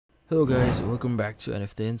Hello guys, welcome back to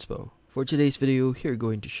NFT Inspo. For today's video, here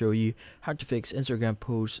going to show you how to fix Instagram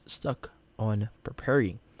posts stuck on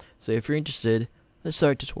preparing. So if you're interested, let's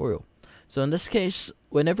start the tutorial. So in this case,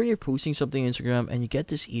 whenever you're posting something on Instagram and you get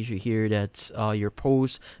this issue here that's your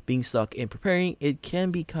post being stuck in preparing, it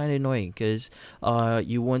can be kind of annoying because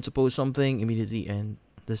you want to post something immediately and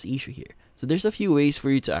this issue here. So there's a few ways for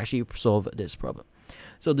you to actually solve this problem.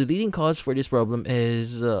 So the leading cause for this problem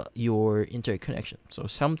is your internet connection. So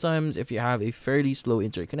sometimes if you have a fairly slow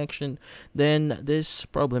internet connection, then this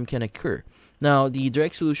problem can occur. Now, the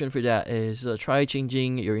direct solution for that is try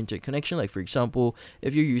changing your internet connection. Like for example,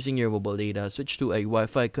 if you're using your mobile data, switch to a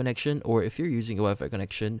Wi-Fi connection, or if you're using a Wi-Fi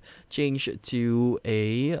connection, change to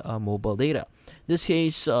a mobile data. In this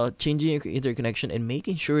case, changing your internet connection and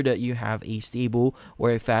making sure that you have a stable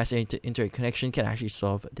or a fast internet connection can actually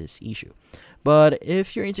solve this issue. But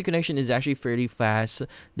if your internet connection is actually fairly fast,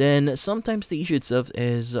 then sometimes the issue itself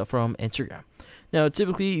is from Instagram. Now,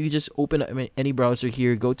 typically, you just open any browser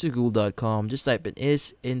here, go to google.com, just type in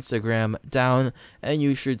is Instagram down, and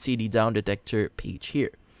you should see the down detector page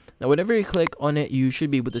here. Now, whenever you click on it, you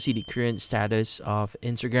should be able to see the current status of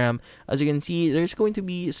Instagram. As you can see, there's going to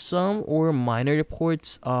be some or minor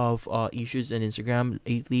reports of issues in Instagram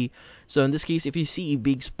lately. So in this case, if you see a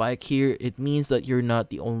big spike here, it means that you're not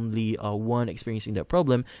the only one experiencing that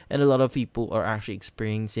problem, and a lot of people are actually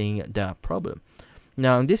experiencing that problem.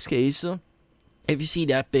 Now, in this case, if you see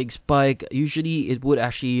that big spike, usually it would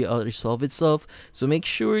actually resolve itself. So make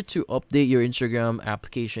sure to update your Instagram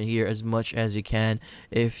application here as much as you can.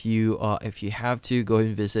 If you have to, go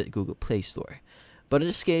and visit Google Play Store. But in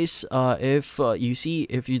this case, if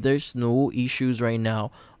there's no issues right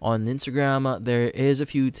now on Instagram, there is a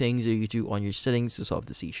few things that you do on your settings to solve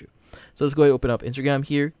this issue. So let's go ahead and open up Instagram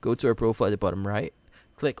here. Go to our profile at the bottom right.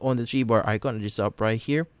 Click on the three bar icon at the top right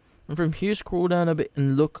here. And from here, scroll down a bit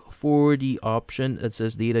and look for the option that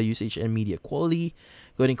says data usage and media quality.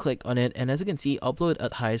 Go ahead and click on it. And as you can see, upload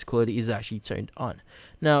at highest quality is actually turned on.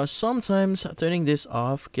 Now, sometimes turning this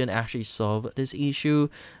off can actually solve this issue.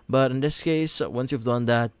 But in this case, once you've done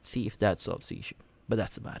that, see if that solves the issue. But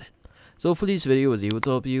that's about it. So hopefully this video was able to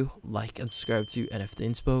help you. Like and subscribe to NFT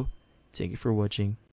Inspo. Thank you for watching.